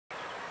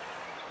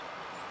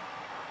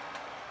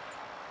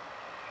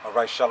All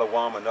right,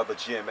 Shalom, another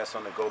GMS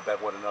on the go,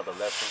 back with another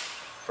lesson.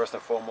 First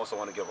and foremost, I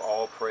want to give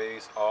all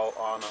praise, all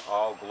honor,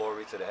 all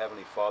glory to the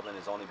Heavenly Father and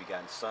His only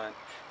begotten Son,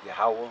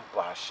 Yahawah,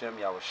 Bahashem,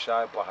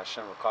 YAHAWASHI,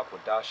 Bahashem,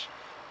 Rakakwadash.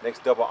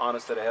 Next, double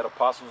honors to the head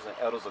apostles and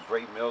elders of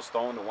Great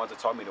Millstone, the ones that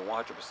taught me the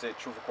 100%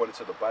 truth according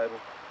to the Bible.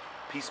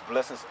 Peace,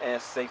 blessings,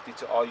 and safety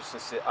to all you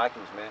sincere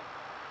icons, man.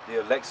 The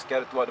elect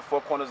scattered throughout the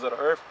four corners of the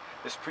earth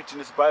is preaching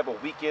this Bible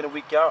week in and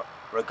week out,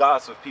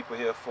 regardless of people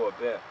here for a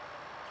bear.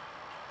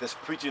 That's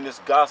preaching this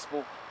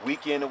gospel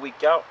week in and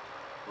week out,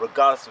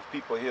 regardless of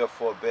people here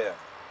for a bear.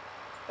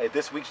 Hey,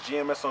 this week's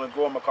GMS on the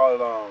go, I'm going to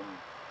call it,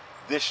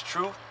 This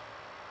Truth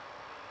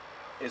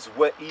is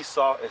What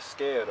Esau is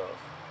Scared of.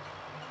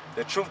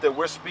 The truth that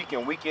we're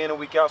speaking week in and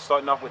week out,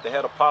 starting off with the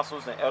head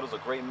apostles and elders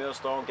of Great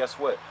Millstone, guess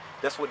what?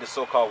 That's what the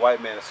so-called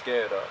white man is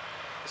scared of.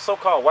 The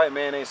so-called white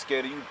man ain't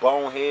scared of you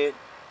bonehead,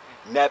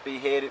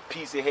 nappy-headed,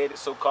 piecey-headed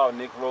so-called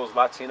Negroes,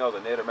 Latinos,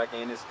 and Native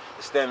Americans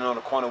standing on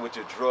the corner with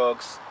your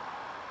drugs,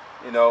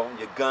 you know,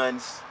 your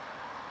guns,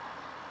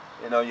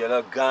 you know, your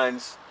little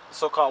guns. The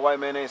so-called white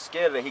man ain't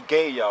scared of that. He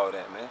gave y'all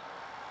that, man.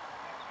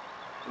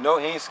 You know,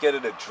 he ain't scared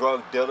of the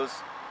drug dealers.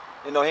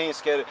 You know, he ain't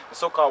scared of, the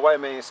so-called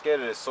white man ain't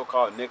scared of the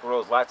so-called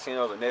Negroes,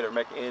 Latinos, and Native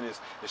Americans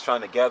that's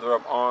trying to gather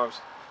up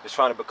arms, that's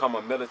trying to become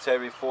a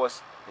military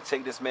force and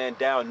take this man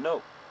down.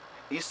 No.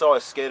 Esau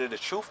is scared of the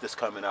truth that's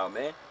coming out,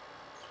 man.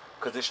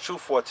 Because this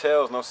truth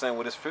foretells, you know what I'm saying,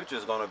 what his future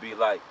is going to be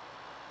like.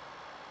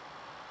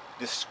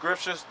 This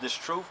scriptures, this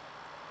truth,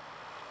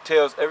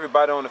 tells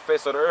everybody on the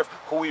face of the earth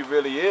who he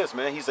really is,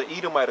 man. He's an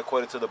Edomite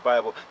according to the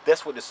Bible.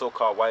 That's what the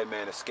so-called white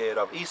man is scared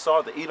of.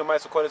 Esau, the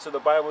Edomites according to the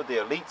Bible, the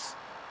elites,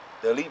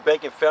 the elite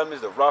banking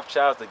families, the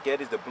Rothschilds, the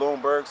Gettys, the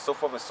Bloombergs, so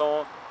forth and so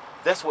on.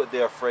 That's what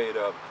they're afraid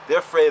of. They're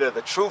afraid of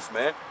the truth,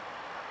 man.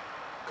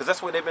 Because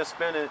that's what they've been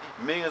spending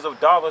millions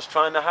of dollars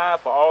trying to hide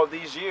for all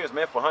these years,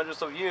 man, for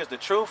hundreds of years. The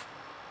truth.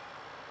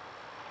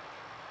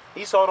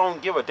 Esau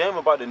don't give a damn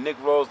about the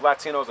Negroes,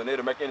 Latinos, and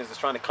Native Americans that's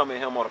trying to come at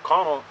him on a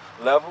carnal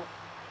level.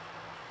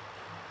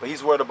 But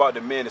he's worried about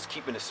the men that's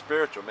keeping it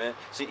spiritual, man.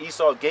 See,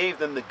 Esau gave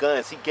them the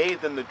guns. He gave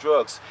them the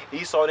drugs.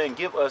 Esau didn't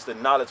give us the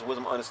knowledge,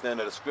 wisdom, understanding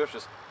of the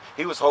scriptures.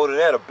 He was holding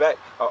that back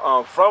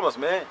from us,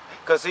 man.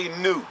 Because he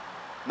knew.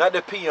 Not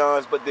the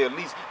peons, but the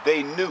elites.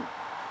 They knew.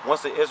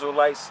 Once the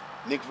Israelites,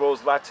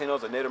 Negroes,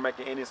 Latinos, and Native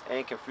American Indians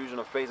and confusion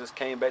of faces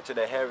came back to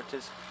their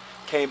heritage,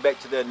 came back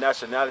to their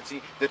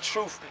nationality, the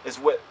truth is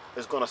what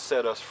is going to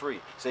set us free.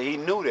 So he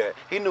knew that.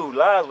 He knew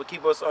lies would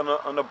keep us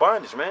under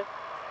bondage, man.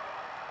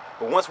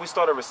 But once we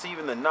started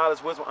receiving the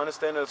knowledge, wisdom,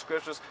 understanding of the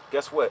scriptures,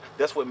 guess what?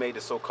 That's what made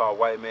the so-called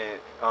white man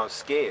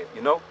scared,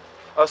 you know?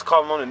 Us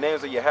calling on the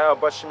names of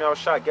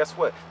YAHAWAH, guess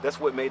what? That's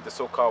what made the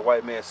so-called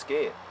white man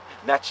scared.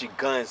 Not your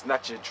guns,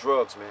 not your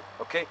drugs, man,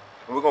 okay?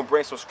 And we're going to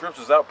bring some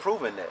scriptures out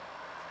proving that.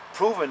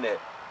 Proving that.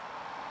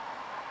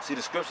 See,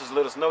 the scriptures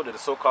let us know that the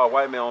so-called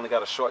white man only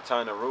got a short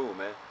time to rule,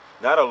 man.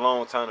 Not a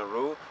long time to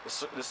rule.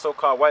 The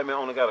so-called white man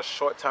only got a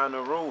short time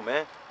to rule,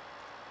 man.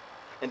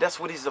 And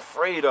that's what he's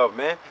afraid of,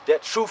 man.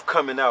 That truth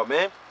coming out,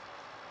 man.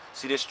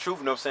 See, this truth,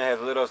 you know what I'm saying, has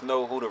let us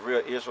know who the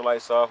real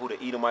Israelites are, who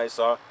the Edomites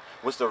are,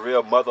 what's the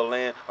real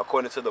motherland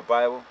according to the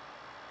Bible.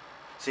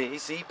 See,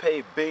 he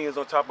paid billions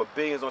on top of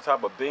billions on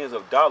top of billions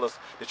of dollars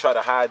to try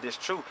to hide this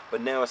truth,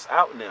 but now it's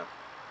out now.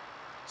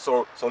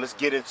 So let's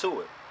get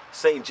into it.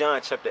 St.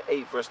 John chapter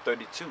 8, verse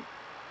 32.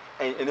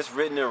 And it's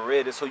written in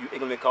red, it's who you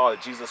ignorantly call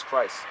Jesus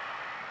Christ.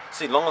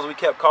 See, long as we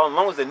kept calling,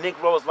 long as the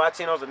Negroes,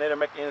 Latinos, and Native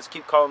Americans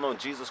keep calling on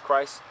Jesus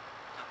Christ,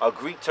 a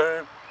Greek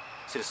term,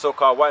 see, the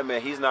so-called white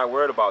man, he's not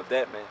worried about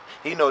that, man.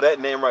 He know that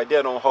name right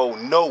there don't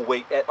hold no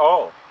weight at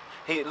all.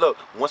 Look,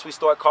 once we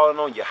start calling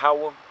on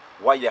Yahawah,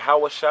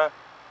 YAHAWASHI,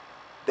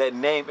 that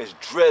name is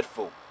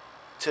dreadful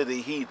to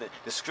the heathen.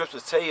 The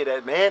scriptures tell you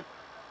that, man.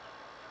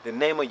 The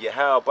name of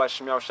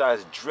Yahawah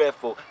is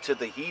dreadful to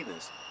the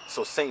heathens.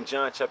 So St.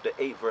 John chapter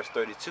 8, verse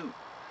 32.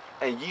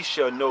 And ye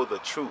shall know the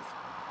truth,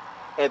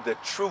 and the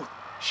truth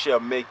shall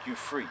make you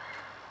free.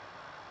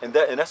 And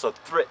that's a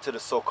threat to the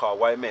so-called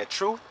white man.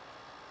 Truth,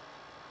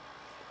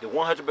 the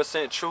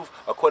 100% truth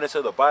according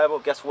to the Bible,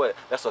 guess what?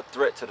 That's a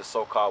threat to the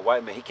so-called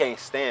white man. He can't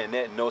stand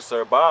that. No,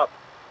 sir, Bob.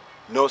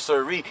 No,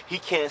 sirree. He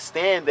can't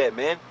stand that,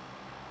 man.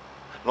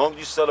 Long as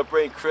you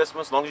celebrating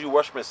Christmas, long as you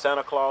worshiping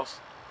Santa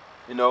Claus,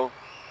 you know,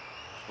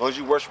 long as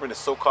you worshiping the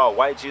so-called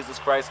white Jesus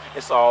Christ,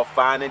 it's all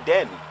fine and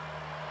dandy.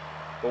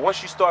 But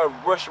once you start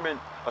worshiping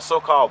a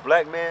so-called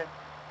black man,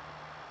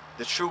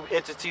 the true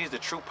entities, the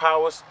true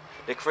powers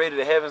that created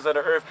the heavens and the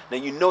earth,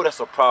 then you know that's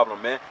a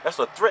problem, man. That's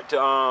a threat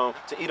to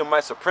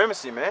Edomite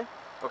supremacy, man.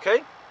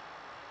 Okay?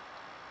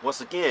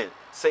 Once again,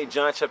 St.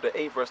 John chapter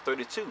 8, verse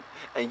 32.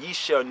 And ye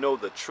shall know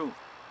the truth,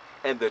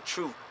 and the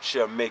truth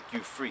shall make you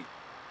free.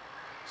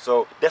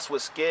 So that's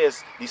what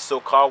scares these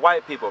so-called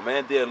white people,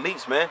 man. The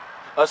elites, man.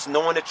 Us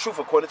knowing the truth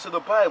according to the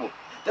Bible.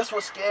 That's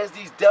what scares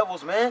these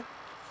devils, man.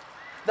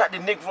 Not the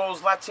Negroes,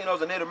 Latinos,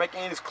 and Native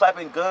Americans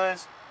clapping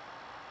guns,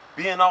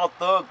 being all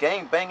thug,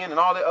 gang banging, and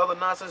all that other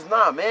nonsense.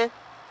 Nah, man.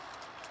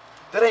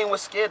 That ain't what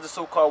scares the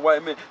so-called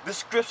white man. The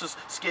scriptures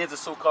scares the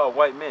so-called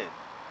white man.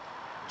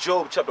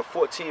 Job chapter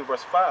 14,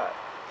 verse 5.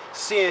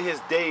 Seeing his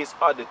days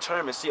are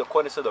determined. See,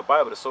 according to the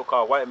Bible, the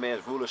so-called white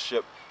man's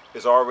rulership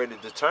is already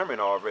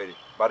determined already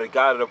by the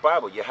God of the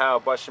Bible,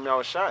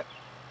 YAHAWASHI.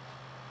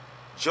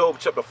 Job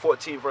chapter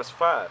 14 verse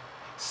 5.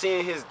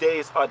 Seeing his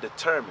days are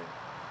determined,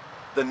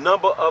 the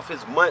number of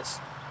his months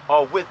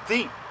are with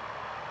thee.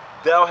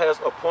 Thou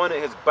hast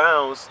appointed his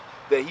bounds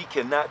that he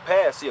cannot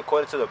pass. See,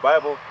 according to the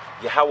Bible,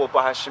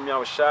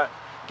 YAHAWAH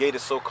gave the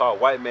so-called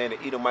white man,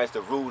 the Edomites,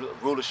 the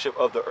rulership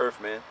of the earth,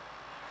 man.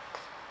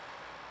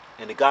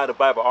 And the God of the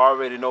Bible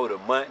already know the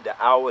month,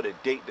 the hour, the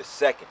date, the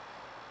second.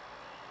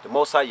 The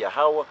Most High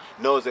Yahweh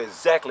knows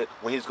exactly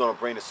when he's going to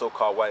bring the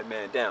so-called white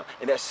man down.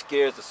 And that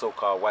scares the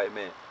so-called white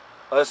man.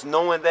 Us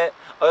knowing that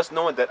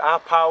our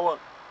power,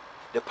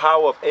 the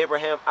power of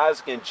Abraham,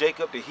 Isaac, and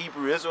Jacob, the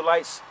Hebrew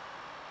Israelites,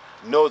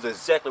 knows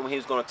exactly when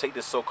he's going to take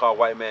this so-called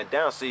white man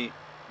down. See,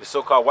 the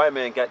so-called white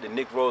man got the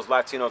Negroes,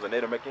 Latinos, and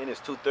Native Americans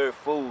 2/3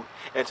 food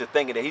into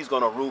thinking that he's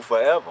going to rule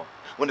forever.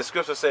 When the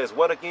scripture says,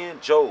 what again?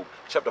 Job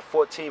chapter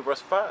 14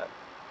 verse 5.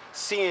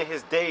 Seeing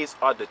his days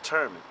are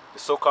determined. The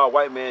so-called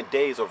white man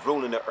days of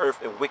ruling the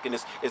earth and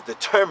wickedness is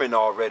determined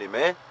already,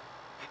 man.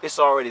 It's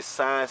already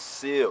signed,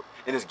 sealed,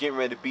 and it's getting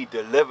ready to be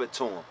delivered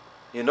to him.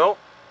 You know?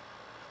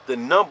 The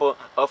number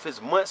of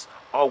his months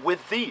are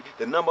with thee.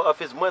 The number of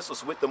his months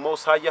is with the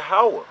Most High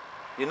Yahweh.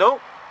 You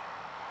know?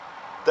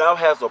 Thou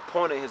hast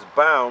appointed his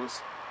bounds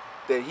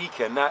that he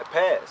cannot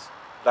pass.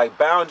 Like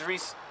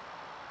boundaries.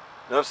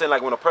 You know what I'm saying?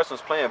 Like when a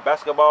person's playing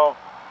basketball,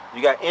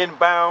 you got in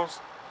bounds,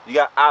 you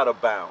got out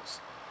of bounds.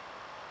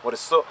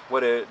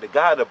 The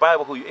God of the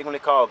Bible, who you ignorantly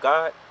call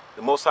God,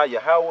 the Most High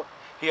Yahweh,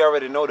 he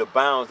already know the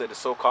bounds that the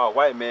so-called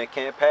white man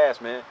can't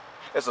pass, man.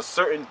 It's a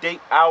certain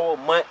date, hour,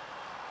 month,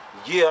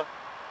 year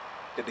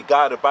that the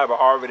God of the Bible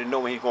already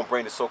know when he's going to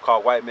bring the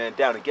so-called white man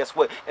down. And guess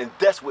what? And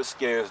that's what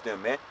scares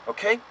them, man.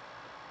 Okay?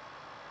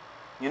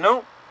 You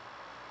know?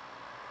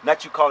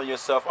 Not you calling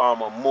yourself a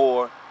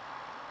Moor.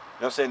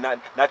 You know what I'm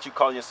saying? Not you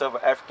calling yourself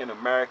an African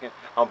American.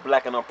 I'm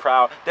black and I'm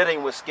proud. That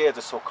ain't what scares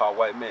the so-called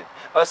white man.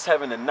 Us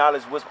having the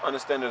knowledge, wisdom,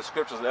 understanding of the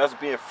scriptures, and us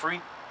being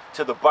free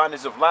to the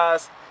bondage of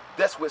lies,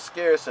 that's what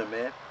scares him,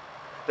 man.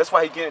 That's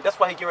why he getting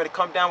ready to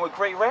come down with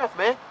great wrath,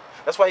 man.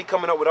 That's why he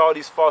coming up with all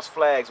these false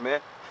flags, man.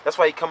 That's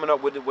why he coming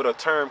up with a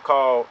term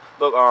called,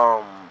 look,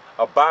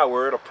 a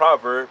byword, a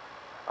proverb,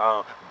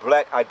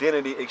 black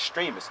identity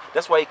extremist.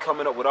 That's why he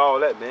coming up with all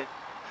that, man.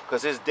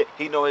 Because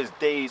he know his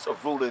days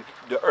of ruling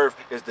the earth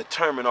is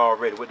determined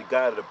already with the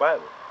God of the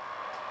Bible.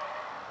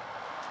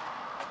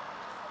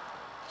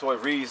 So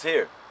it reads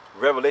here,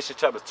 Revelation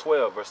chapter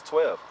 12, verse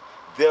 12.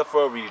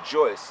 Therefore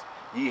rejoice,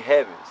 ye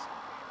heavens,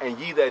 and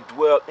ye that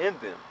dwell in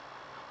them.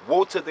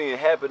 Woe to the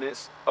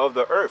inhabitants of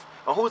the earth.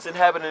 And who's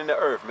inhabiting the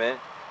earth, man?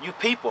 You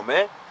people,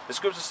 man. The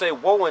scriptures say,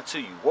 woe unto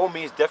you. Woe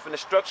means death and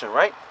destruction,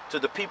 right? To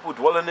the people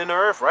dwelling in the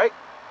earth, right?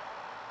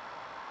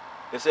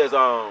 It says,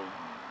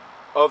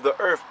 of the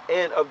earth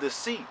and of the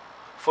sea.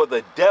 For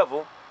the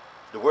devil,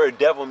 the word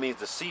devil means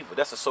deceiver.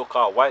 That's the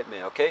so-called white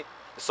man, okay?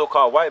 The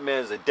so-called white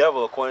man is a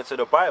devil according to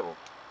the Bible,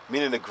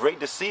 meaning the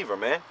great deceiver,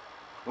 man.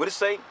 What does it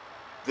say?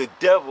 The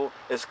devil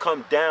is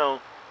come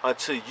down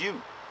unto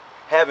you,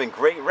 having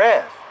great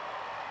wrath,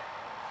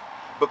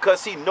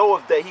 because he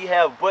knoweth that he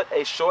have but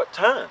a short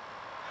time.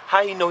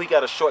 How he know he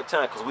got a short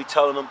time? Because we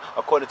telling him,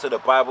 according to the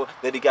Bible,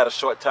 that he got a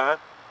short time.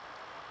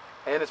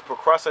 And his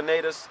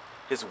procrastinators,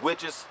 his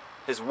witches,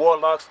 his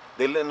warlocks,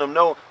 they letting them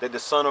know that the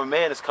Son of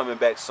Man is coming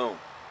back soon.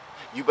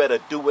 You better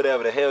do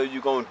whatever the hell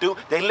you gonna do.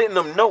 They letting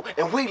them know,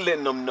 and we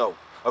letting them know,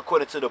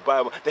 according to the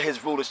Bible, that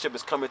his rulership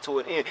is coming to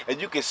an end. And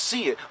you can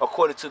see it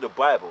according to the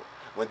Bible.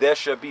 When there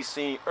shall be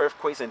seen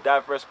earthquakes in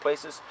diverse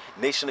places,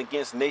 nation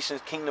against nation,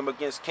 kingdom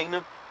against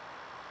kingdom,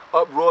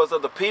 uproars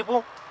of the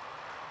people,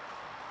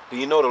 do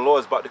you know the Lord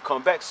is about to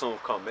come back soon,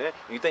 man?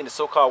 You think the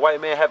so-called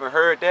white man haven't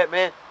heard that,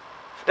 man?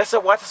 That's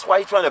why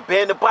he's trying to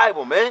ban the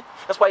Bible, man.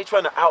 That's why he's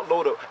trying to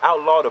outlaw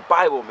the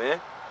Bible, man. You know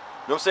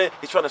what I'm saying?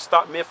 He's trying to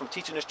stop men from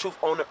teaching this truth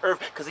on the earth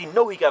because he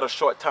know he got a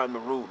short time to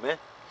rule, man.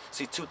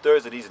 See,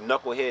 2/3 of these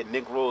knucklehead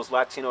Negroes,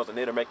 Latinos, and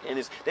Native American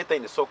Indians, they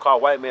think the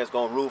so-called white man's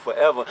going to rule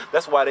forever.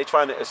 That's why they're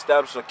trying to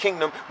establish a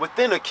kingdom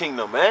within a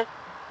kingdom, man.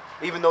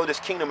 Even though this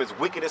kingdom is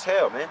wicked as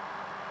hell, man.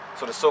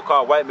 So the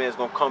so-called white man is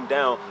going to come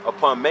down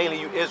upon mainly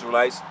you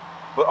Israelites,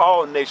 but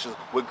all nations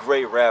with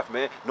great wrath,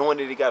 man. Knowing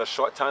that he got a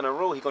short time to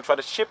rule, he's going to try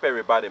to ship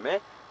everybody, man.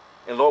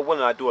 And Lord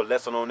willing, I do a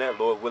lesson on that,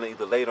 Lord willing,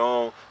 either later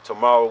on,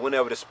 tomorrow,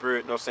 whenever the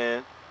Spirit, you know what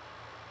I'm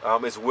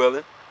saying, is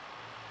willing.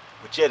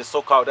 But yeah, the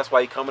so-called, that's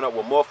why he's coming up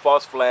with more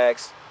false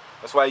flags.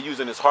 That's why he's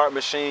using his heart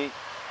machine.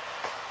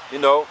 You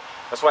know,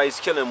 that's why he's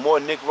killing more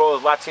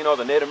Negroes, Latinos,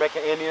 and Native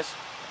American Indians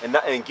and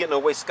getting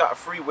away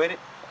scot-free with it.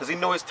 Because he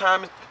knows his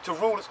time to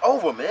rule is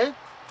over, man.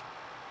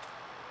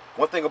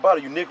 One thing about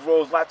it, you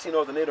Negroes,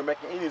 Latinos, and Native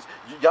American Indians,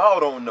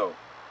 y'all don't know.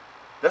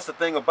 That's the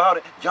thing about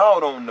it, y'all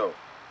don't know.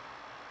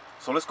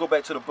 So let's go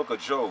back to the book of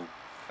Job.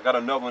 I got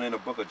another one in the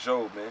book of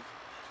Job, man.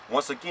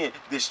 Once again,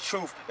 this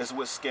truth is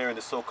what's scaring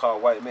the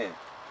so-called white man.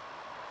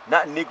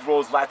 Not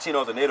Negroes,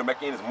 Latinos, and Native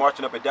American Indians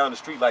marching up and down the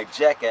street like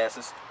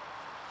jackasses.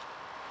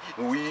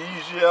 We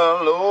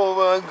shall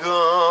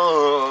overcome.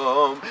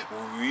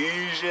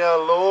 We shall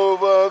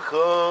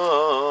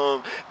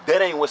come.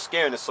 That ain't what's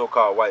scaring the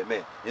so-called white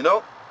man, you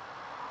know?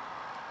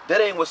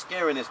 That ain't what's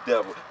scaring this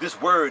devil. This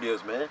word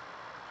is, man.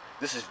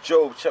 This is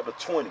Job chapter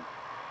 20.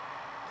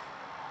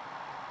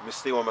 Let me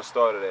see where I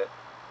started at.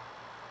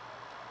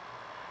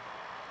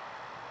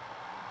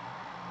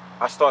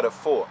 I started at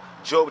 4.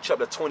 Job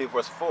chapter 20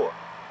 verse 4.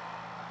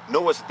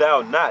 Knowest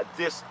thou not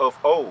this of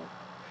old,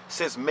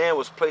 since man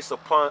was placed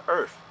upon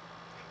earth,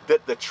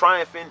 that the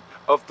triumphing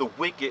of the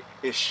wicked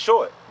is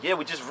short? Yeah,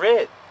 we just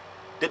read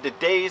that the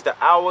days, the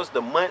hours,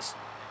 the months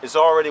is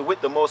already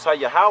with the Most High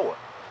Yahawah.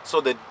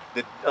 So the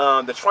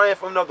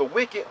triumphing of the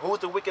wicked, who's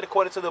the wicked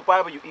according to the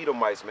Bible? You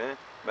Edomites, man.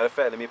 Matter of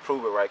fact, let me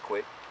prove it right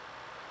quick.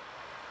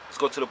 Let's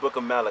go to the book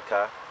of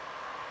Malachi.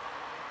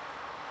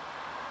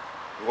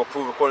 We're going to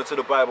prove according to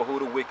the Bible who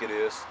the wicked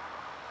is.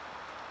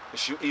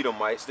 It's you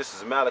Edomites. This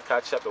is Malachi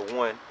chapter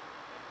 1,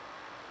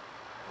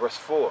 verse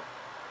 4.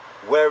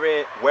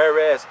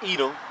 Whereas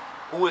Edom,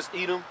 who is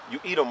Edom? You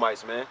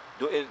Edomites, man.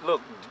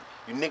 Look,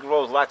 you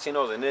Negroes,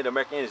 Latinos, and Native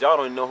Americans, y'all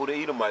don't even know who the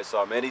Edomites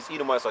are, man. These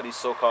Edomites are these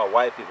so-called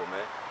white people,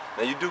 man.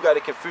 Now, you do got a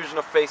confusion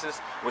of faces,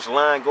 which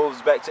line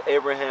goes back to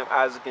Abraham,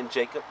 Isaac, and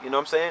Jacob. You know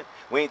what I'm saying?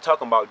 We ain't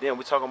talking about them.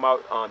 We're talking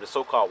about the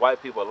so-called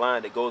white people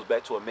line that goes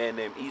back to a man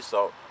named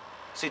Esau.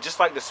 See, just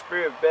like the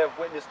Spirit beareth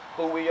witness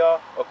who we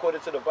are, according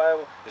to the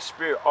Bible, the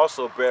Spirit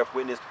also beareth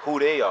witness who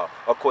they are,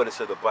 according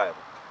to the Bible.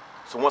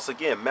 So once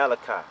again,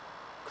 Malachi,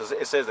 because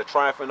it says the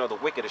triumphing of the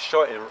wicked is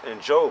short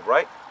in Job,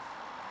 right?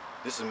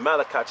 This is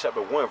Malachi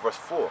chapter 1, verse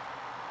 4.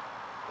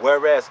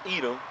 Whereas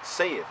Edom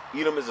saith,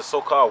 Edom is the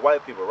so-called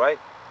white people, right?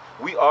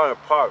 We are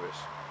impoverished,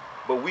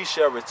 but we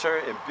shall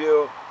return and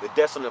build the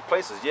desolate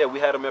places. Yeah, we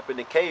had them up in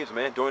the caves,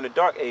 man, during the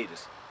dark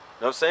ages.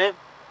 You know what I'm saying?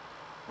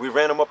 We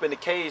ran them up in the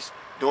caves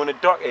during the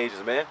dark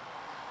ages, man.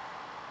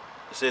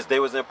 It says they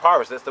was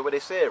impoverished. That's the way they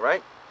said,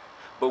 right?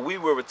 But we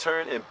will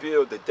return and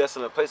build the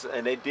desolate places,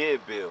 and they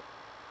did build. You know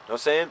what I'm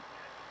saying?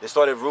 They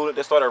started ruling,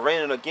 they started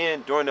reigning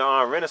again during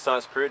the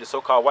Renaissance period. The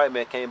so-called white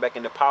man came back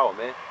into power,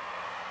 man.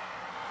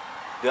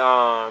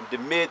 The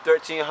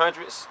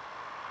mid-1300s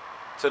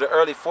to the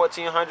early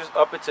 1400s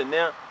up until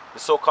now, the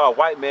so-called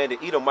white man, the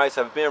Edomites,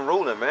 have been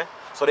ruling, man.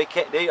 So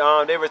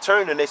they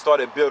returned and they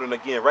started building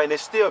again, right? And they're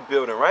still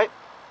building, right?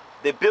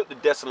 They built the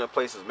desolate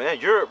places, man.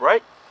 Europe,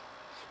 right?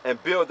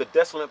 And build the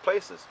desolate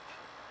places.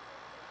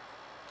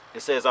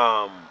 It says,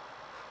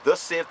 thus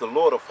saith the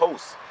Lord of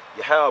hosts,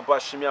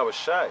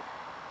 YAHAWASHI,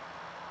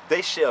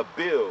 they shall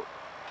build,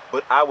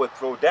 but I will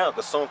throw down.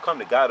 Because soon come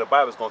the God of the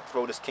Bible is going to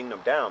throw this kingdom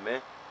down,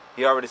 man.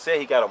 He already said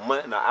he got a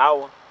month and an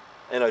hour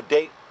and a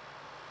date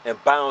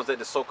and bounds that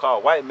the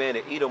so-called white man,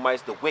 the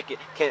Edomites, the wicked,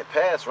 can't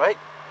pass, right?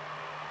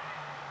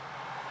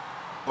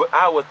 But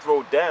I will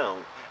throw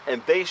down,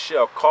 and they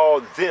shall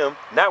call them,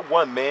 not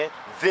one man,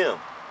 them,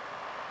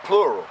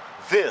 plural,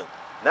 them.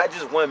 Not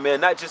just one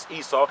man, not just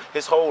Esau,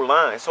 his whole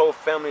line, his whole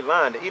family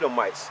line, the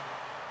Edomites.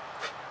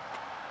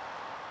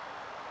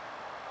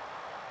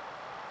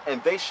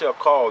 And they shall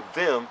call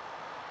them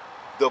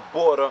the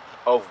border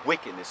of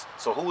wickedness.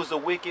 So who's the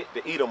wicked?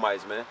 The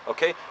Edomites, man.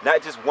 Okay?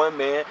 Not just one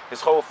man,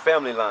 his whole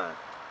family line.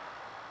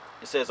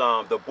 It says,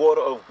 the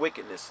border of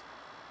wickedness.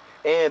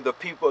 And the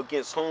people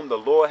against whom the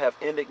Lord have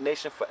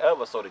indignation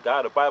forever. So the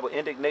God of the Bible,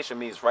 indignation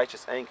means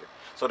righteous anger.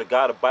 So the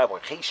God of the Bible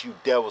hates you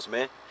devils,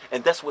 man.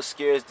 And that's what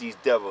scares these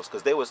devils.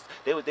 Because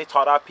they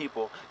taught our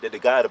people that the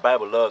God of the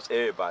Bible loves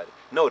everybody.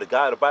 No, the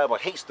God of the Bible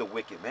hates the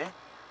wicked, man.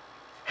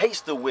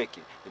 Hates the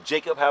wicked.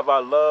 Jacob have I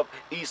loved,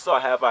 Esau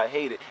have I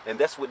hated. And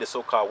that's what the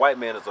so-called white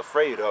man is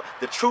afraid of.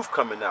 The truth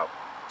coming out.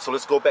 So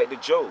let's go back to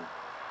Job.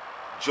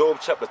 Job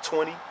chapter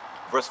 20,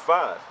 verse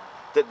 5.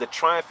 That the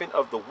triumphing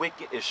of the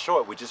wicked is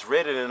short. We just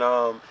read it in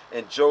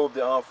Job,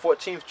 the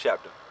 14th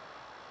chapter.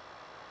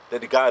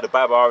 That the God of the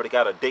Bible already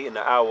got a date and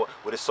an hour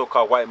where this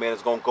so-called white man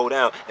is going to go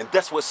down. And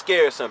that's what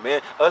scares him,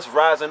 man. Us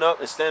rising up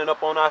and standing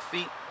up on our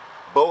feet,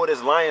 bold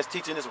as lions,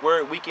 teaching this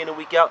word week in and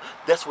week out.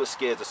 That's what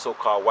scares the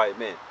so-called white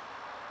man.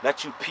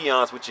 Not you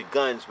peons with your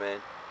guns, man. You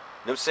know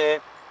what I'm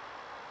saying?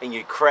 And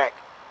your crack.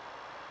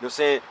 You know what I'm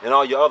saying? And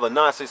all your other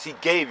nonsense. He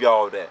gave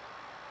y'all that.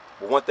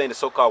 But one thing the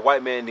so-called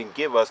white man didn't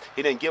give us,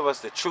 he didn't give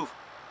us the truth.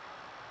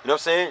 You know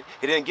what I'm saying?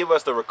 He didn't give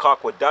us the Rakak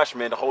Wadash,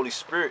 man, the Holy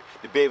Spirit,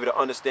 to be able to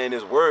understand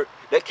his word.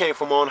 That came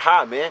from on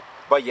high, man.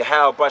 By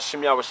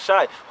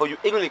YAHAWASHI, who you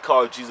ignorantly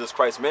call Jesus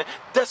Christ, man.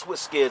 That's what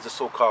scares the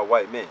so-called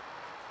white man.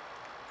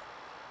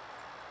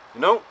 You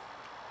know?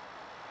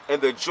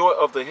 And the joy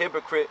of the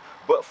hypocrite,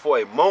 but for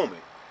a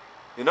moment.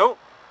 You know?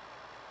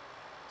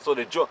 So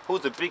the joy,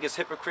 who's the biggest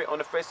hypocrite on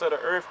the face of the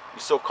earth?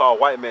 You so-called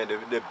white man,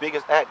 the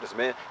biggest actors,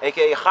 man.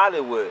 AKA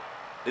Hollywood.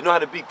 They know how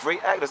to be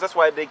great actors. That's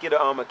why they get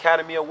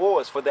Academy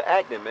Awards for the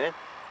acting, man.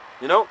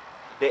 You know?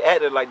 They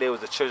acted like they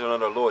was the children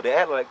of the Lord. They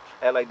act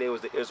like they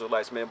was the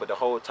Israelites, man. But the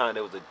whole time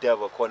they was the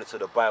devil according to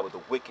the Bible. The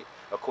wicked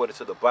according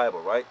to the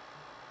Bible, right?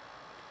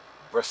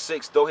 Verse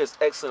 6, though his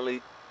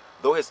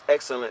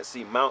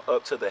excellency mount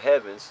up to the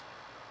heavens,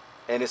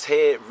 and his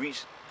head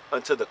reach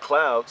unto the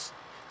clouds,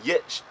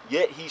 yet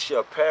he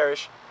shall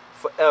perish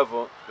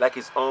forever like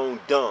his own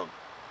dung.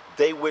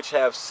 They which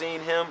have seen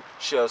him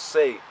shall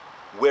say,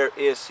 Where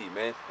is he,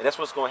 man? And that's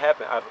what's going to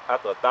happen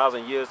after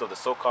 1,000 years of the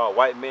so-called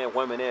white man,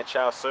 woman, and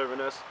child serving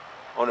us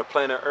on the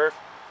planet Earth.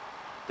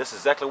 That's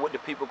exactly what the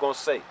people going to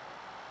say.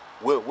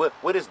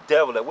 What is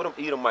devil at? What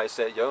them Edomites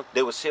said, yo?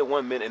 They was here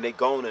one minute and they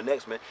gone the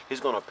next, man. He's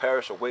going to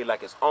perish away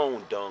like his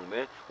own dung,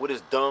 man. What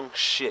is dung?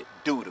 Shit.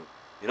 Doo-doo.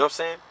 You know what I'm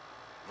saying?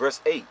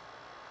 Verse 8.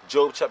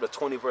 Job chapter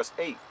 20, verse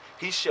 8.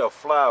 He shall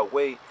fly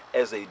away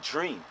as a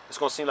dream. It's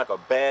going to seem like a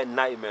bad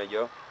nightmare, yo. You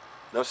know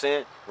what I'm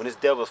saying? When this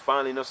devil is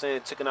finally, you know what I'm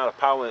saying, taken out of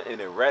power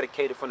and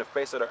eradicated from the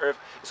face of the earth,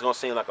 it's going to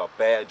seem like a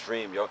bad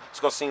dream, yo. It's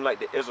going to seem like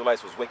the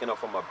Israelites was waking up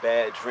from a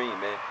bad dream,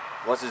 man.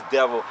 Once this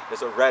devil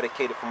is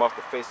eradicated from off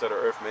the face of the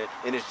earth, man.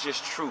 And it's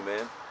just true,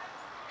 man.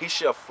 He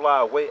shall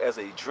fly away as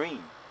a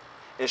dream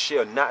and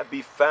shall not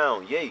be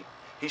found. Yea,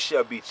 he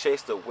shall be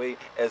chased away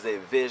as a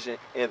vision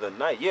in the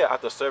night. Yeah,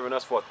 after serving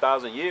us for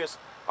 1,000 years,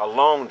 a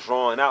long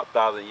drawn out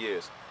 1,000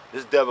 years.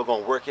 This devil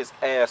going to work his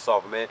ass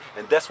off, man.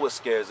 And that's what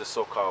scares the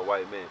so-called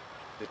white man.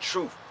 The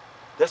truth.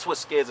 That's what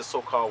scares the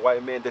so-called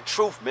white man. The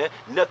truth, man.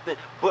 Nothing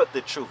but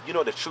the truth. You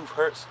know the truth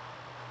hurts.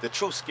 The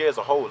truth scares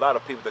a whole lot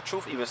of people. The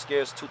truth even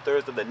scares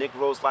 2/3 of the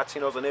Negroes,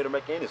 Latinos, and Native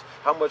Americans.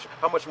 How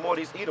much more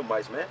these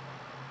Edomites, man?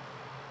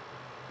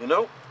 You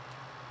know?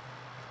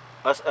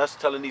 Us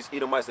telling these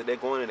Edomites that they're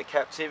going into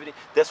captivity,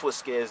 that's what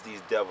scares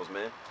these devils,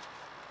 man.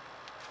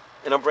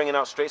 And I'm bringing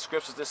out straight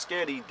scriptures that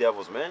scare these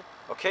devils, man.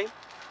 Okay?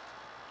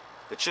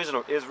 The children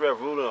of Israel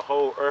ruling the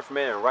whole earth,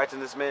 man, and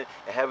righteousness, man,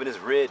 and having this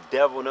red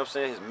devil, you know what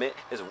I'm saying,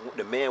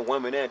 the man,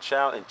 woman, and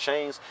child in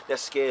chains, that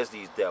scares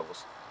these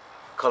devils.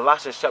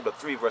 Colossians chapter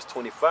 3, verse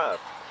 25.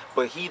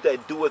 But he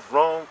that doeth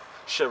wrong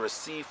shall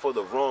receive for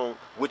the wrong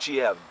which he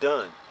have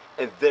done,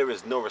 and there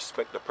is no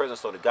respect of person.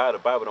 So the God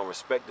of the Bible don't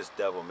respect this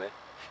devil, man.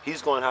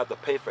 He's going to have to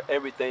pay for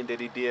everything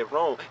that he did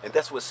wrong, and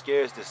that's what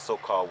scares this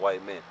so-called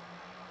white man.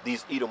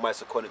 These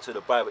Edomites, according to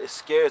the Bible, it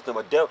scares them.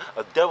 A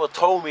devil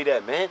told me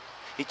that, man.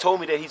 He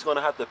told me that he's going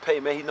to have to pay,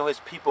 man. He know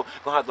his people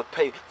going to have to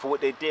pay for what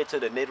they did to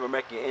the Native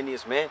American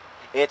Indians, man,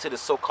 and to the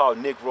so-called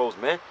Negroes,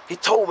 man. He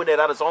told me that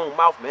out of his own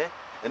mouth, man.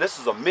 And this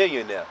is a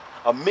millionaire.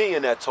 A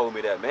millionaire told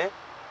me that, man.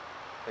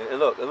 And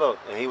look,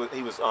 and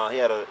he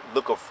had a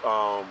look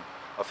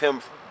of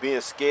him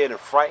being scared and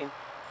frightened.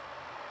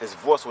 His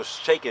voice was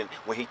shaking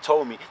when he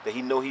told me that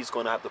he know he's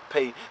going to have to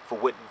pay for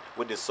what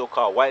this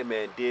so-called white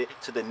man did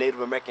to the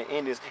Native American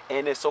Indians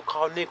and their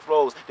so-called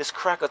Negroes. This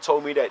cracker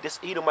told me that. This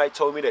Edomite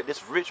told me that.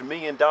 This rich $1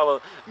 million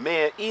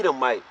man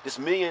Edomite, this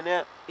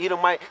millionaire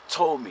Edomite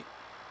told me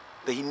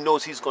that he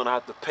knows he's going to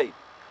have to pay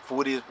for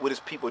what his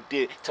people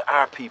did to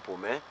our people,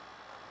 man.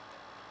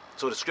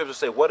 So the scriptures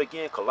say, what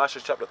again?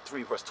 Colossians chapter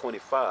 3, verse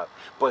 25.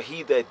 But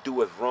he that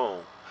doeth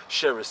wrong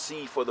shall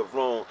receive for the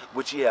wrong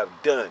which he have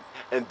done.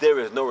 And there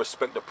is no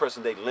respect of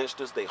person. They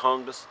lynched us. They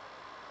hung us.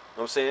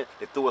 You know what I'm saying?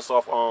 They threw us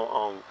off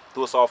on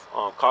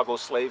cargo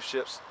slave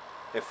ships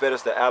and fed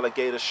us to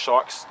alligators,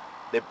 sharks.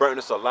 They burnt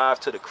us alive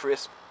to the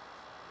crisp.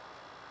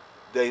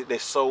 They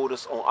sold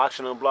us on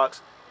auction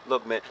blocks.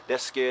 Look, man,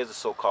 that scares the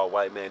so-called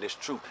white man. That's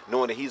true.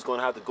 Knowing that he's going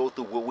to have to go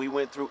through what we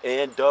went through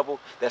and double,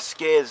 that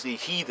scares the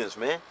heathens,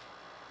 man.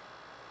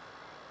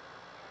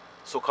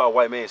 So-called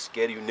white man is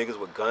scared of you niggas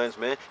with guns,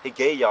 man. He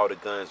gave y'all the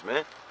guns,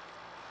 man.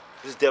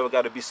 This devil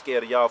got to be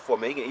scared of y'all for,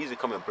 man. He can easily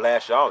come and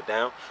blast y'all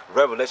down.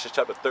 Revelation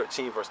chapter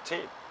 13, verse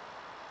 10.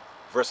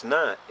 Verse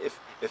 9.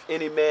 If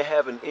any man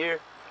have an ear,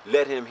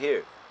 let him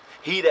hear.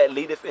 He that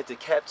leadeth into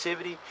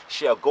captivity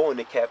shall go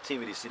into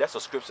captivity. See, that's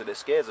a scripture that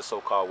scares the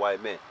so-called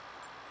white man.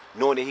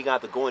 Knowing that he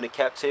got to go into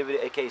captivity,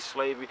 aka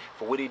slavery,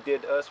 for what he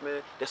did to us,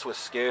 man. That's what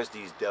scares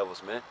these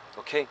devils, man.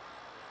 Okay?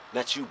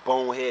 Not you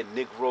bonehead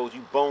Negroes,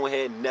 you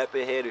bonehead,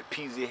 nappy-headed,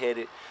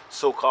 peasy-headed,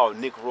 so-called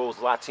Negroes,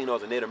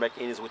 Latinos, and Native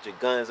American Indians with your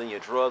guns and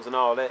your drugs and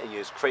all that, and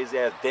your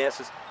crazy-ass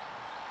dances.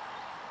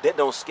 That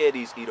don't scare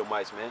these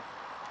Edomites, man.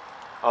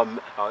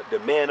 The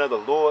man of the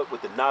Lord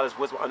with the knowledge,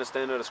 wisdom,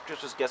 understanding of the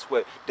scriptures, guess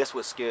what? That's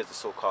what scares the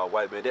so-called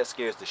white man. That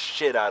scares the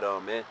shit out of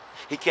him, man.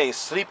 He can't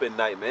sleep at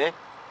night, man.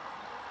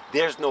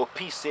 There's no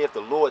peace, saith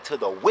the Lord, to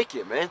the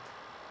wicked, man.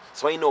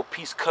 So ain't no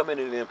peace coming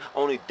to them,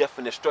 only death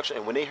and destruction.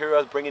 And when they hear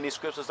us bringing these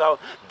scriptures out,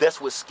 that's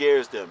what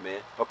scares them, man.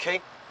 Okay?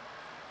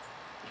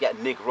 You got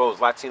Negroes,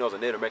 Latinos,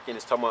 and Native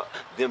Americans talking about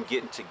them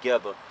getting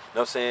together, you know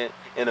what I'm saying,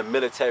 in a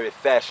military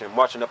fashion,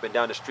 marching up and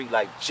down the street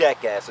like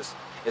jackasses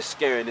and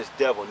scaring this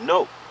devil.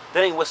 No,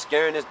 that ain't what's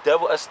scaring this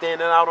devil, us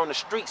standing out on the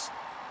streets. You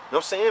know what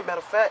I'm saying? Matter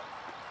of fact,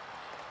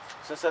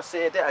 since I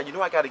said that, you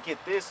know I got to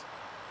get this.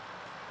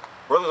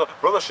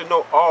 Brothers should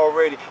know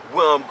already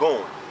where I'm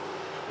going.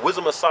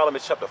 Wisdom of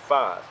Solomon chapter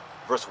 5,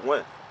 verse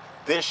 1.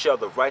 Then shall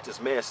the righteous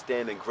man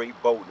stand in great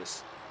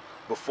boldness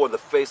before the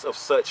face of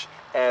such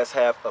as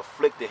have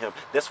afflicted him.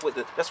 That's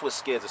what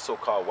scares the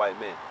so-called white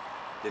man.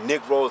 The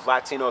Negroes,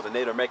 Latinos, and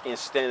Native Americans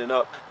standing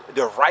up,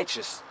 they're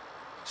righteous.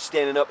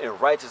 Standing up in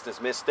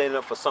righteousness, man. Standing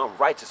up for something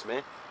righteous,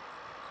 man.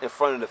 In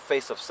front of the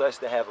face of such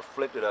that have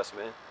afflicted us,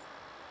 man.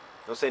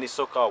 You know what I'm saying? These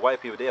so-called white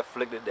people, they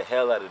afflicted the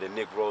hell out of the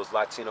Negroes,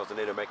 Latinos, and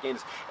Native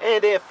Americans.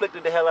 And they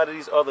afflicted the hell out of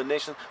these other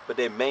nations, but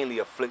they mainly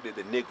afflicted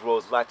the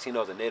Negroes,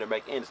 Latinos, and Native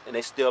Americans. And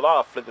they still are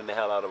afflicting the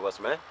hell out of us,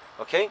 man.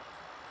 Okay?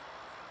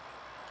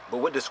 But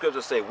what the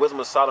scriptures say,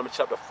 Wisdom of Solomon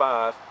chapter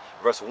 5,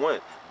 verse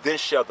 1, then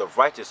shall the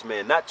righteous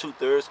man, not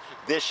 2/3,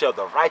 then shall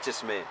the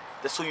righteous man.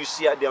 That's who you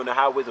see out there on the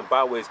highways and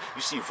byways.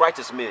 You see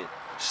righteous men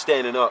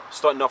standing up,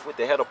 starting off with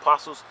the head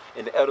apostles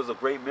and the elders of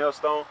Great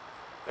Millstone,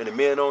 and the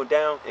men on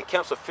down, and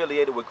camps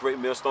affiliated with Great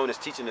Millstone is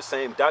teaching the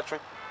same doctrine.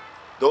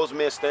 Those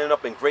men standing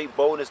up in great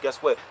boldness, guess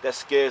what? That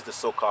scares the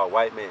so-called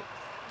white man.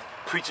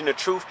 Preaching the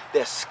truth,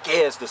 that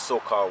scares the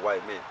so-called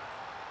white man.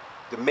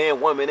 The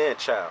man, woman, and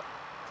child.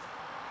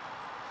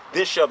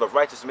 Then shall the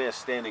righteous man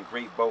stand in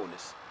great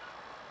boldness.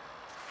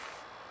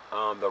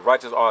 The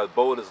righteous are as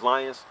bold as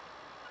lions.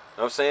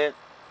 You know what I'm saying?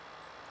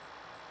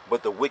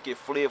 But the wicked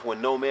fleeth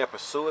when no man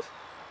pursueth.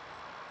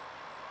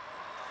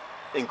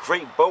 In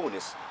great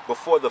boldness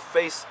before the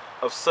face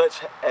of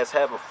such as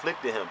have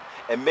afflicted him,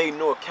 and made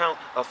no account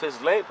of his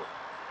labor.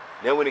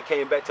 Then when it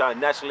came back to our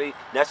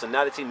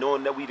nationality,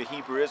 knowing that we the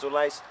Hebrew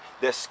Israelites,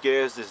 that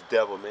scares this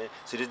devil, man.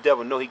 See, this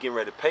devil know he getting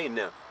ready to pay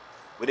now.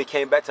 When it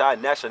came back to our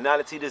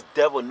nationality, this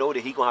devil know that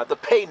he gonna have to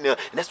pay now,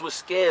 and that's what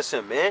scares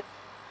him, man.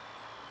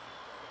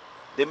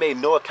 They made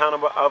no account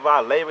of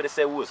our labor. They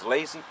said we was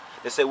lazy.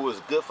 They said we was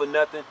good for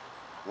nothing.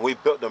 When we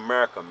built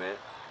America, man,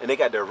 and they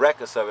got the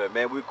records of it,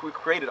 man. We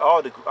created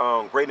all the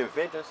great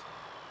inventions.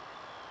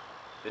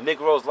 The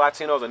Negroes,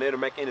 Latinos, and Native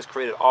Americans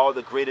created all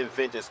the great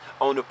inventions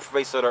on the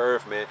face of the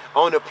earth, man.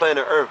 On the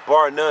planet Earth,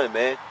 bar none,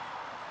 man.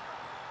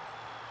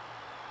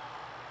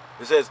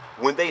 It says,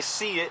 when they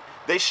see it,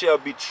 they shall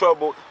be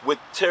troubled with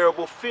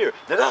terrible fear.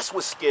 Now that's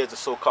what scares the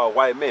so-called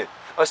white man.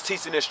 Us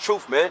teaching this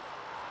truth, man.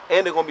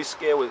 And they're going to be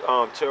scared with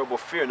terrible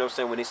fear, you know what I'm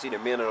saying, when they see the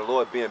men of the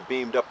Lord being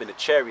beamed up in the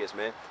chariots,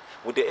 man.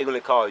 What they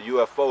ignorantly call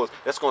UFOs.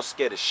 That's going to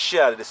scare the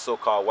shit out of this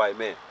so-called white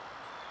man.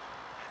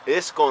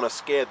 It's going to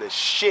scare the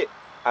shit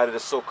out of the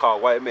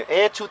so-called white man.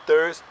 And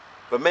 2/3,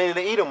 but mainly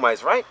the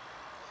Edomites, right?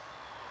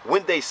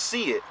 When they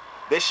see it,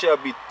 they shall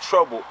be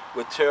troubled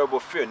with terrible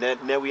fear.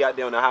 Now we out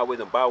there on the highways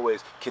and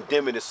byways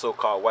condemning this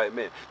so-called white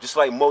man. Just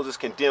like Moses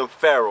condemned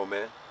Pharaoh,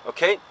 man.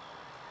 Okay?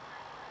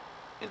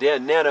 And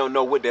then now they don't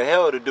know what the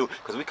hell to do,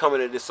 because we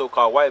coming at this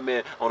so-called white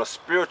man on a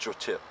spiritual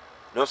tip.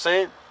 You know what I'm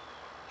saying?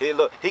 Hey,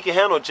 look, he can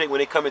handle Jake when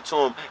they come into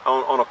him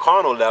on a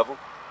carnal level.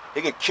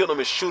 He can kill him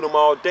and shoot him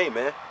all day,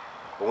 man.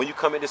 But when you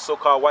come at this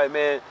so-called white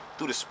man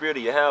through the spirit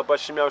of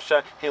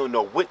YAHAWASHI, he don't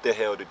know what the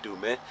hell to do,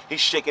 man. He's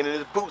shaking in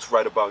his boots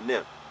right about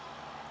now.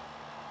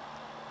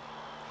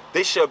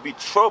 They shall be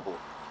troubled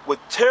with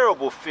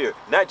terrible fear.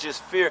 Not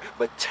just fear,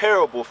 but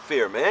terrible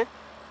fear, man.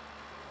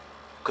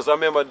 Because I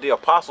remember the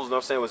apostles, you know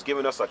what I'm saying, was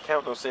giving us a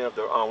account, you know what I'm saying, of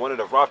the, one of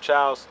the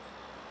Rothschilds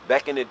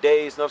back in the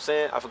days, you know what I'm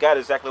saying. I forgot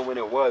exactly when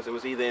it was. It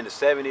was either in the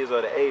 70s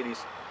or the 80s.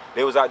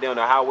 They was out there on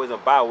the highways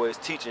and byways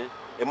teaching.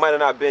 It might have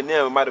not been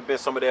them. It might have been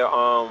some of their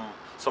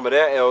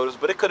elders.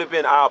 But it could have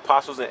been our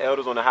apostles and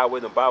elders on the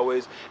highways and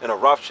byways. And a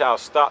Rothschild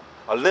stopped.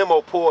 A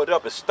limo pulled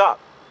up and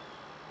stopped.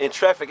 In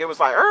traffic, it was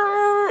like,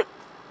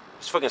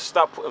 just fucking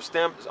stopped,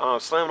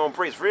 slamming on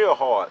brakes real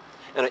hard.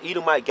 And an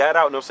Edomite got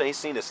out, you know what I'm saying? He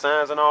seen the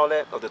signs and all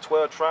that of the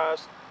 12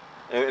 tribes.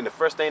 And the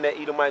first thing that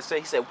Edomite said,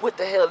 he said, what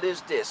the hell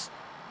is this?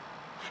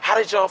 How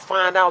did y'all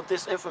find out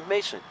this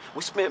information?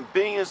 We spent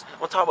billions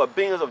on top of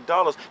billions of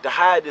dollars to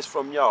hide this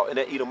from y'all. And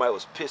that Edomite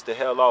was pissed the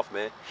hell off,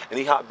 man. And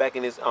he hopped back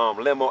in his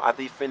limo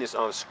after he finished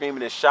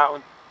screaming and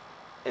shouting.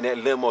 And that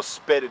limo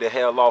sped it the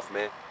hell off,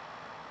 man.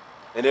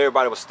 And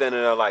everybody was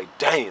standing there like,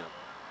 damn.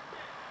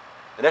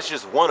 And that's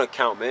just one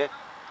account, man.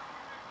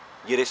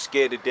 Yeah, they're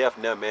scared to death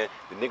now, man.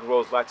 The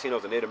Negroes,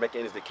 Latinos, and Native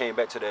Americans, they came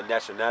back to their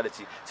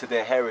nationality, to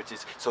their heritage.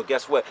 So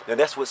guess what? Now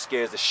that's what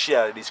scares the shit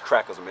out of these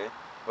crackers, man.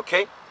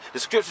 Okay? The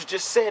scripture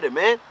just said it,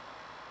 man.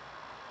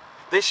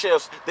 They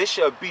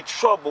shall be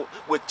troubled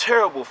with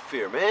terrible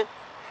fear, man.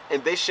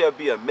 And they shall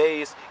be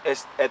amazed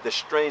at the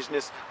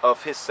strangeness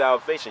of his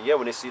salvation. Yeah,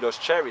 when they see those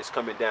chariots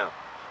coming down.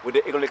 What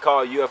they're going to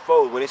call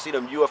UFOs. When they see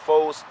them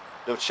UFOs,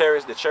 them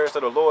chariots, the chariots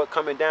of the Lord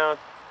coming down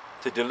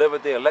to deliver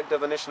the elect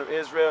of the nation of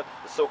Israel,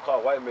 the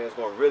so-called white man is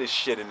going to really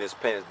shit in his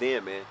pants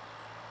then, man.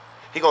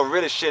 He going to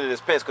really shit in his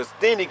pants, because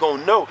then he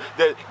going to know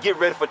that get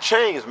ready for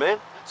chains, man.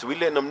 So we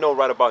letting them know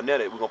right about now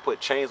that we're going to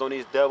put chains on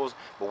these devils.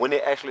 But when they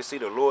actually see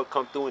the Lord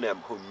come through in that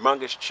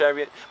humongous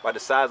chariot by the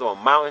size of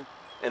a mountain,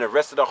 and the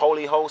rest of the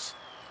holy host,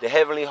 the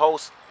heavenly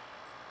host,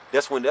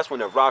 that's when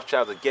the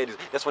Rothschilds are getting,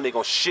 that's when they're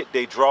going to shit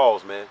their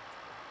draws, man.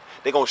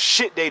 They're going to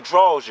shit their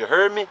draws, you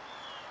heard me?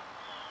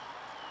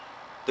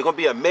 They're going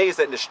to be amazed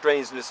at the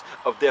strangeness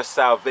of their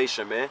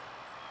salvation, man.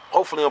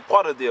 Hopefully I'm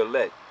part of the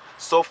elect.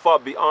 So far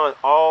beyond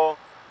all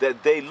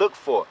that they look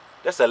for.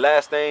 That's the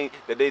last thing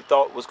that they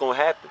thought was going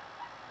to happen.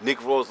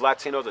 Negroes,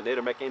 Latinos, and Native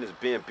Americans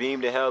being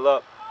beamed the hell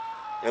up.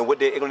 And what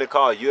they're going to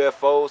call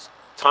UFOs,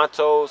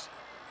 tontos,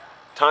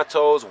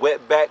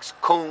 wetbacks,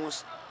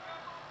 coons,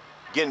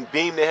 getting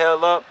beamed the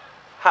hell up.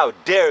 How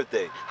dare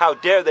they? How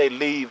dare they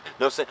leave? You know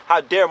what I'm saying? How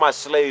dare my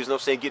slaves, you know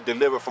what I'm saying, get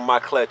delivered from my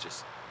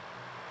clutches?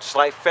 Just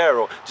like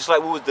Pharaoh, just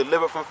like we was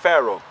delivered from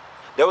Pharaoh.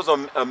 That was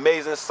an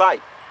amazing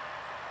sight.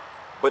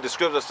 But the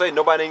scriptures say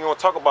nobody ain't gonna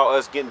talk about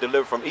us getting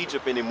delivered from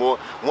Egypt anymore.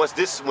 Once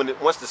the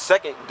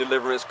second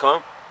deliverance come,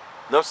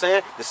 you know what I'm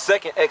saying? The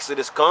second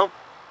Exodus come.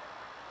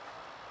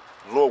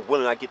 Lord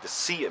willing, I get to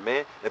see it,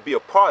 man, and be a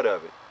part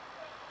of it.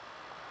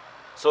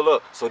 So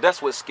look, so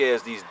that's what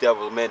scares these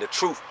devils, man. The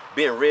truth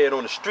being read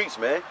on the streets,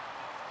 man.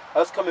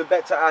 Us coming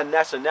back to our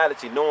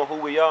nationality, knowing who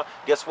we are,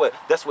 guess what?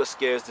 That's what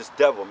scares this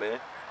devil, man.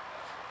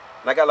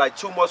 And I got like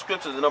 2 more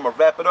scriptures and I'm going to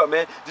wrap it up,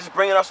 man. Just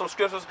bringing out some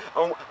scriptures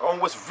on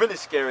what's really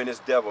scaring this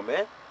devil,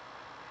 man.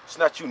 It's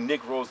not you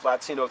Negroes,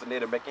 Latinos, and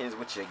Native Americans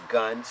with your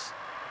guns.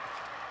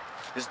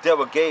 This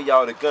devil gave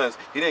y'all the guns.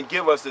 He didn't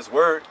give us this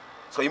word,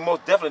 so he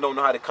most definitely don't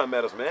know how to come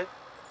at us, man.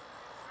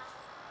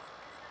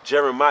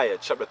 Jeremiah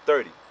chapter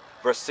 30,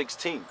 verse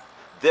 16.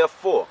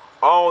 Therefore,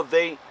 all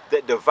they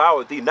that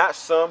devour thee, not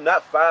some,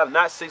 not 5,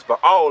 not 6, but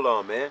all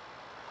of them, man.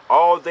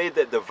 All they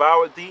that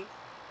devour thee,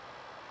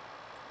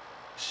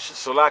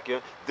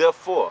 Shalakia,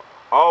 therefore,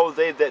 all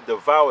they that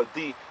devour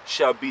thee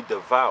shall be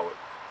devoured.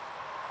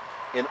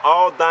 And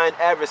all thine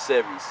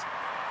adversaries,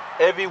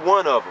 every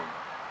one of them,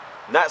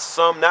 not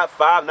some, not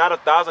 5, not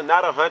 1,000,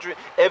 not 100,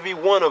 every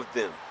one of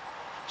them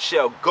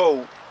shall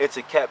go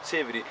into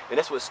captivity. And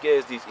that's what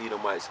scares these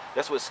Edomites.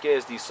 That's what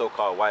scares these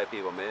so-called white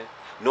people, man.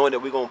 Knowing that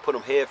we're going to put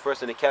them head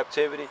first into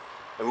captivity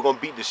and we're going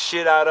to beat the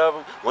shit out of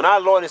them. When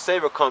our Lord and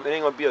Savior come, it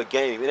ain't going to be a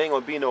game. It ain't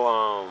going to be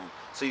no,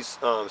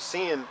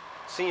 seeing,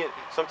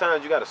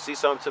 sometimes you got to see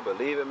something to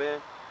believe it, man.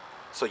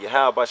 So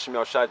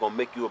YAHAWASHI gonna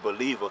make you a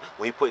believer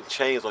when he putting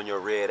chains on your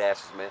red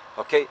asses, man.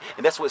 Okay?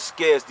 And that's what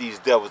scares these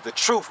devils. The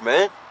truth,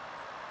 man.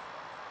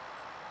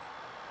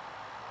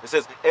 It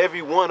says,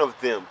 every one of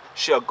them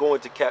shall go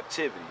into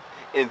captivity.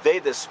 And they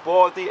that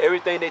spoil thee,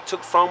 everything they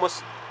took from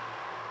us,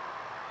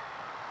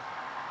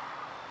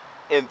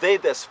 and they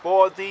that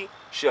spoil thee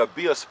shall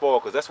be a spoil,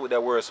 because that's what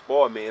that word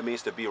spoil means. It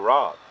means to be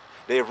robbed.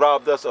 They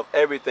robbed us of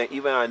everything,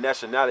 even our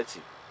nationality.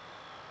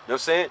 You know what I'm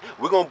saying?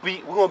 We're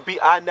gonna beat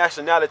our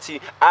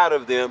nationality out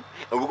of them,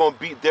 and we're gonna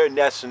beat their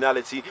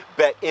nationality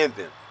back in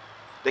them.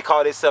 They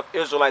call themselves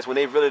Israelites when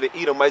they really the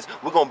Edomites.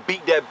 We're gonna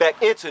beat that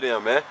back into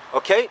them, man.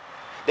 Okay?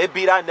 They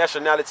beat our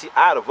nationality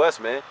out of us,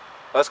 man.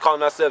 Us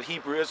calling ourselves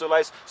Hebrew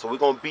Israelites, so we're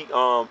gonna beat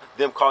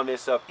them calling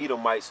themselves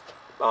Edomites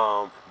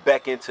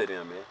back into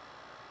them, man.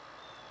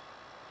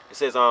 It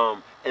says,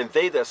 and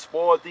they that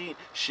spoil thee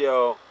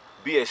shall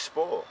be a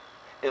spoil,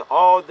 and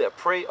all that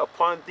prey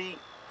upon thee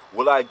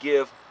will I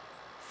give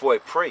for a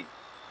prey.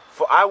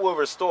 For I will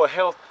restore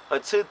health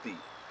unto thee,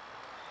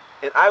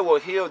 and I will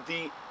heal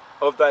thee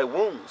of thy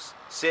wounds,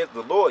 saith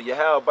the Lord,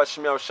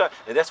 YAHAWASHI.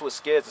 And that's what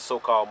scares the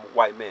so-called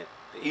white man,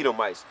 the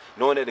Edomites,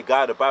 knowing that the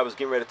God of the Bible is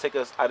getting ready to take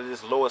us out of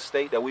this lower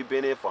state that we've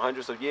been in for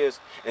hundreds of years,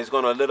 and is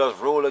going to let us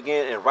rule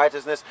again in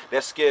righteousness.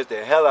 That scares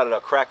the hell out of the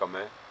cracker,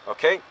 man.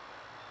 Okay?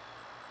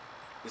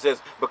 He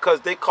says,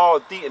 because they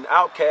called thee an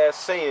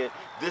outcast, saying,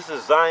 this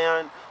is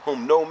Zion,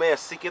 whom no man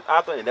seeketh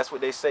after. And that's what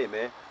they say,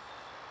 man.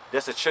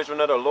 That's the children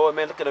of the Lord,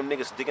 man. Look at them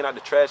niggas digging out the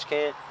trash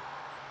can.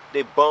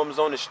 They bums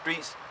on the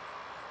streets.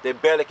 They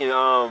barely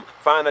can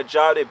find a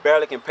job. They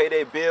barely can pay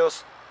their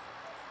bills.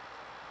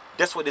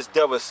 That's what this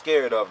devil is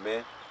scared of,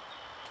 man.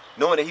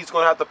 Knowing that he's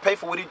going to have to pay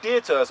for what he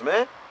did to us,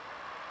 man.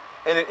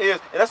 And it is,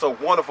 and that's a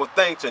wonderful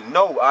thing to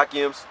know,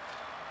 Akims.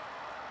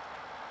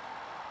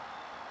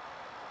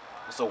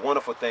 It's a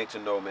wonderful thing to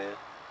know, man.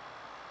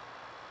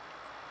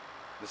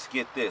 Let's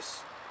get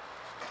this.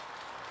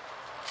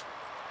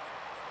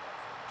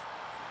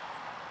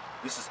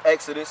 This is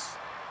Exodus.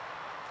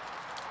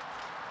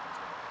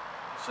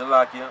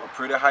 Salakia. I'm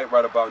pretty hyped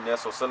right about now,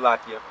 so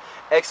Salakia.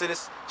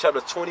 Exodus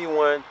chapter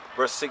 21,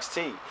 verse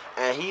 16.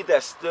 And he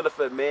that stealeth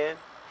a man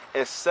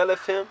and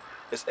selleth him,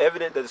 it's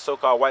evident that the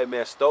so-called white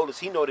man stole us.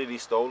 He know that he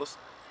stole us.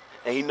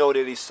 And he know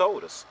that he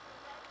sold us.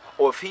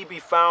 Or if he be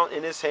found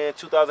in his hand,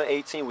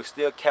 2018, we're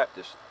still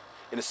captives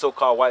in the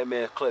so-called white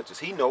man's clutches.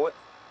 He know it.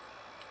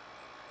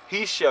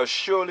 He shall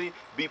surely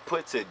be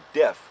put to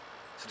death.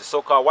 So the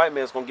so-called white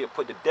man is going to get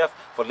put to death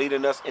for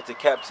leading us into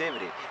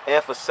captivity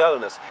and for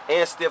selling us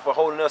and still for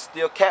holding us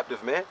still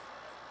captive, man.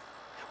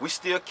 We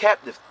still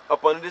captive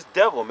up under this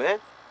devil, man.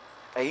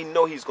 And he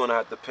know he's going to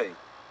have to pay.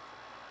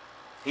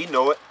 He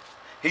know it.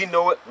 He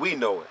know it. We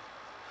know it.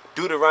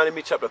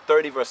 Deuteronomy chapter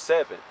 30, verse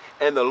 7.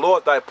 And the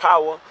Lord thy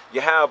power,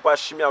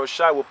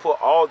 YAHAWASHI, will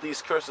put all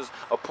these curses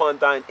upon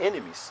thine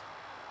enemies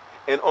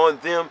and on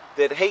them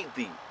that hate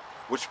thee,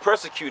 which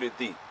persecuted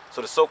thee.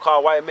 So the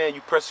so-called white man,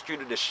 you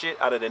persecuted the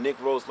shit out of the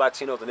Negroes,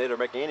 Latinos, and Native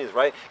American Indians,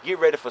 right? Get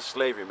ready for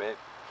slavery, man.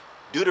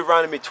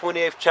 Deuteronomy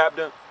 28th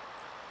chapter,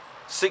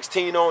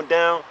 16 on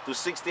down through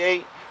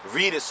 68.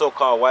 Read it,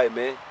 so-called white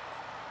man.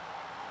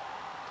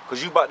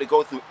 Because you about to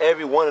go through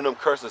every one of them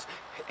curses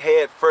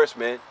head first,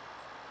 man.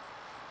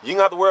 You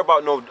don't have to worry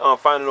about no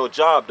finding no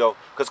job, though,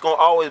 because it's going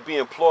to always be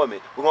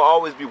employment. We're going to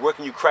always be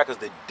working you crackers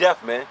to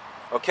death, man.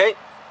 Okay?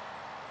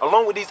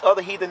 Along with these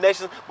other heathen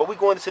nations, but we're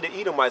going into the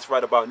Edomites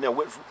right about now.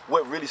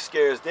 What really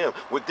scares them,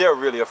 what they're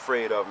really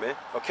afraid of, man.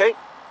 Okay?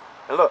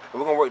 And look, we're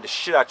going to work the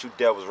shit out you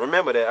devils.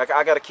 Remember that.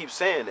 I got to keep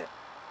saying that.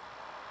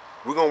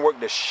 We're going to work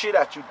the shit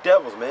out you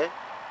devils, man.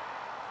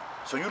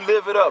 So you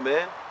live it up,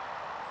 man.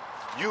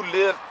 You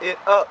live it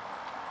up.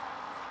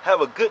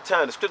 Have a good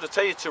time. The scripture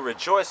tells you to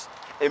rejoice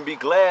and be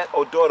glad,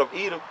 O daughter of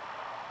Edom,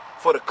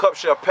 for the cup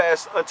shall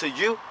pass unto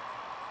you.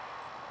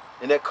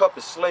 And that cup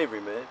is slavery,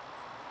 man.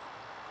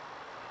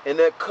 And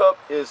that cup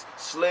is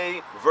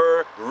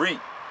slavery.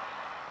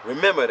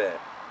 Remember that.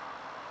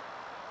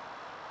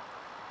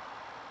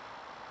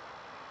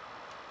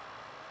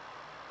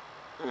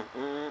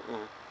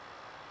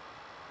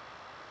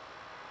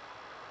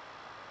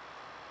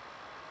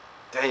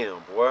 Damn,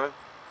 boy.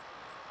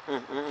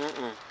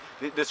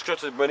 This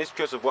scripture, man, this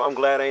scripture, boy, I'm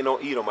glad I ain't no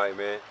Edomite,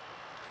 man.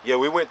 Yeah,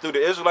 we went through,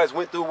 the Israelites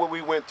went through what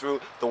we went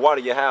through. The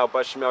water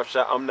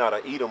YAHAWAH, I'm not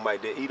an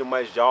Edomite. The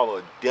Edomites, y'all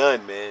are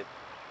done, man.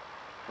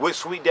 With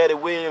Sweet Daddy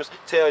Williams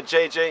tell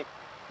JJ,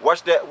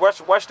 watch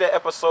that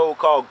episode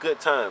called Good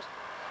Times.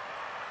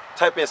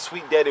 Type in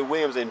Sweet Daddy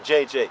Williams and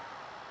JJ.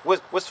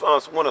 What's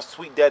one of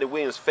Sweet Daddy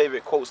Williams'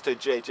 favorite quotes to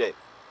JJ?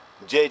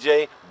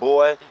 JJ,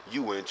 boy,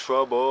 you in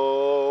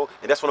trouble.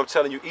 And that's what I'm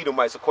telling you,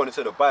 Edomites, according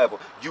to the Bible.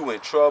 You in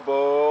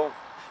trouble.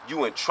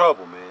 You in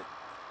trouble, man.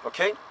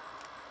 Okay?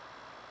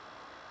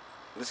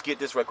 Let's get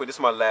this right quick. This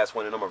is my last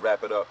one, and I'm going to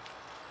wrap it up.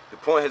 The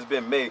point has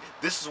been made.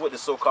 This is what the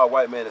so-called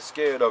white man is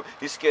scared of.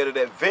 He's scared of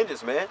that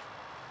vengeance, man.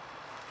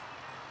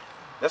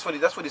 That's what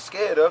he's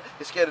scared of.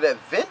 He's scared of that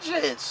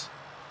vengeance.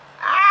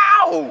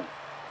 Ow!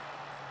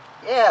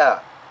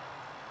 Yeah.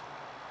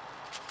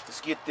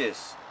 Let's get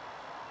this.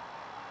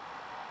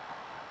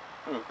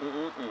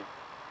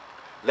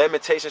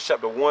 Lamentations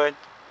chapter 1,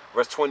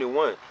 verse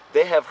 21.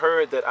 They have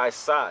heard that I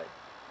sighed.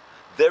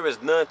 There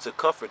is none to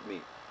comfort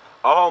me.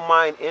 All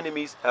mine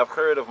enemies have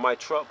heard of my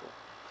trouble.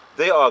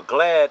 They are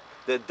glad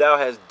that thou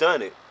hast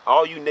done it.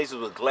 All you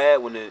nations were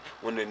glad when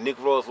the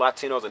Negroes,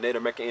 Latinos, and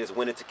Native American Indians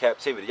went into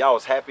captivity. Y'all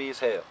was happy as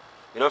hell.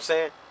 You know what I'm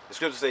saying? The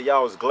scripture said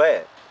y'all was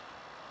glad.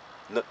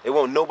 No, it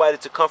won't nobody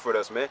to comfort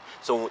us, man.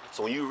 So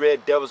when you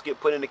red devils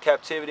get put into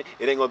captivity,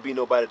 it ain't gonna be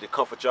nobody to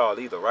comfort y'all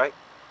either, right?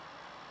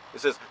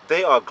 It says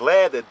they are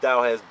glad that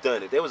thou hast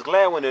done it. They was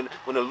glad when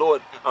the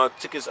Lord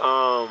took his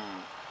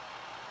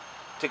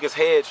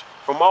hedge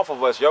from off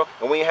of us, yo,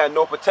 and we ain't had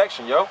no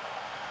protection, yo.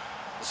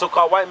 The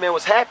so-called white man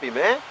was happy,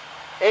 man,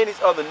 and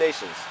these other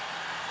nations.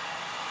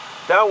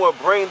 Thou wilt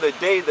bring the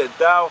day that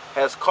thou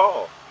hast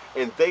called,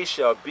 and they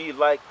shall be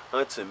like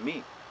unto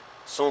me.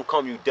 Soon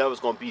come you devils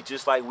gonna be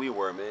just like we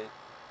were, man.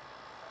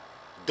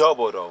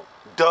 Double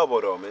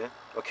though, man.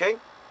 Okay?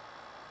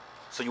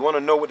 So you want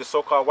to know what the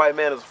so-called white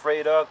man is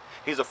afraid of?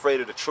 He's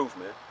afraid of the truth,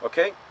 man.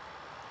 Okay?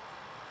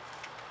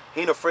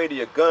 He ain't afraid of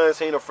your guns.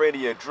 He ain't afraid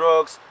of your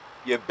drugs,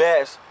 your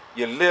bats,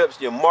 your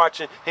lips, your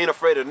marching. He ain't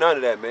afraid of none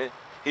of that, man.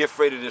 He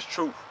afraid of this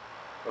truth.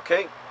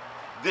 Okay?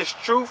 This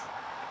truth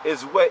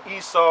is what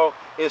Esau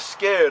is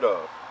scared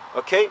of.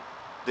 Okay?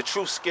 The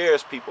truth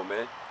scares people,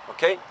 man.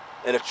 Okay?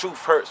 And the truth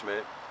hurts,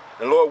 man.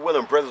 And Lord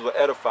willing, brothers will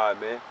edify,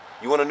 man.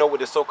 You want to know what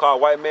the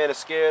so-called white man is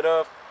scared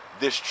of?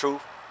 This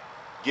truth.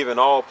 Giving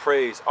all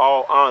praise,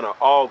 all honor,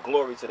 all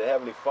glory to the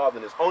Heavenly Father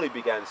and His only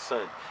begotten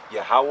Son,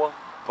 Yahawah,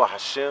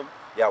 Bahashem,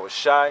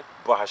 Yahawashi,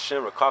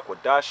 Bahashem,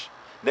 Rakakwadash.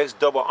 Next,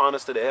 double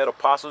honors to the head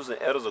apostles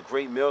and elders of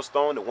Great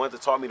Millstone, the ones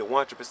that taught me the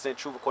 100%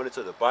 truth according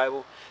to the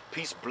Bible.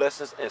 Peace,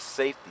 blessings, and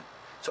safety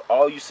to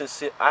all you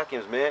sincere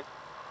Akims, man.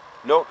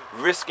 No,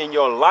 risking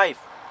your life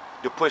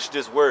to push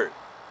this word.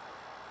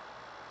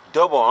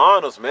 Double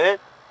honors, man.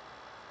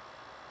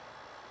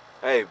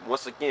 Hey,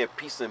 once again,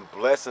 peace and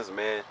blessings,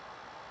 man.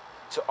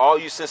 To all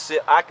you sincere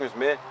Akims,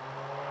 man.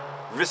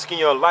 Risking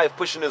your life,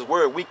 pushing this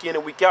word week in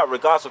and week out,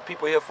 regardless of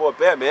people here for a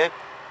bet, man.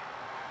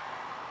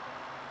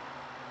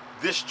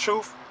 This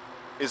truth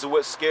is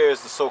what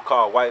scares the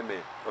so-called white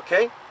man,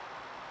 okay?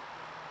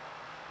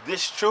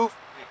 This truth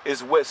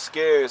is what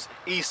scares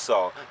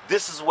Esau.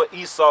 This is what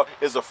Esau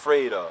is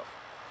afraid of.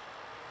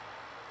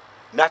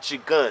 Not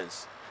your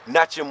guns,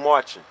 not your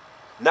marching,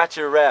 not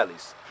your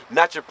rallies,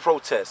 not your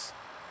protests.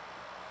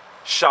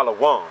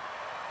 Shalom.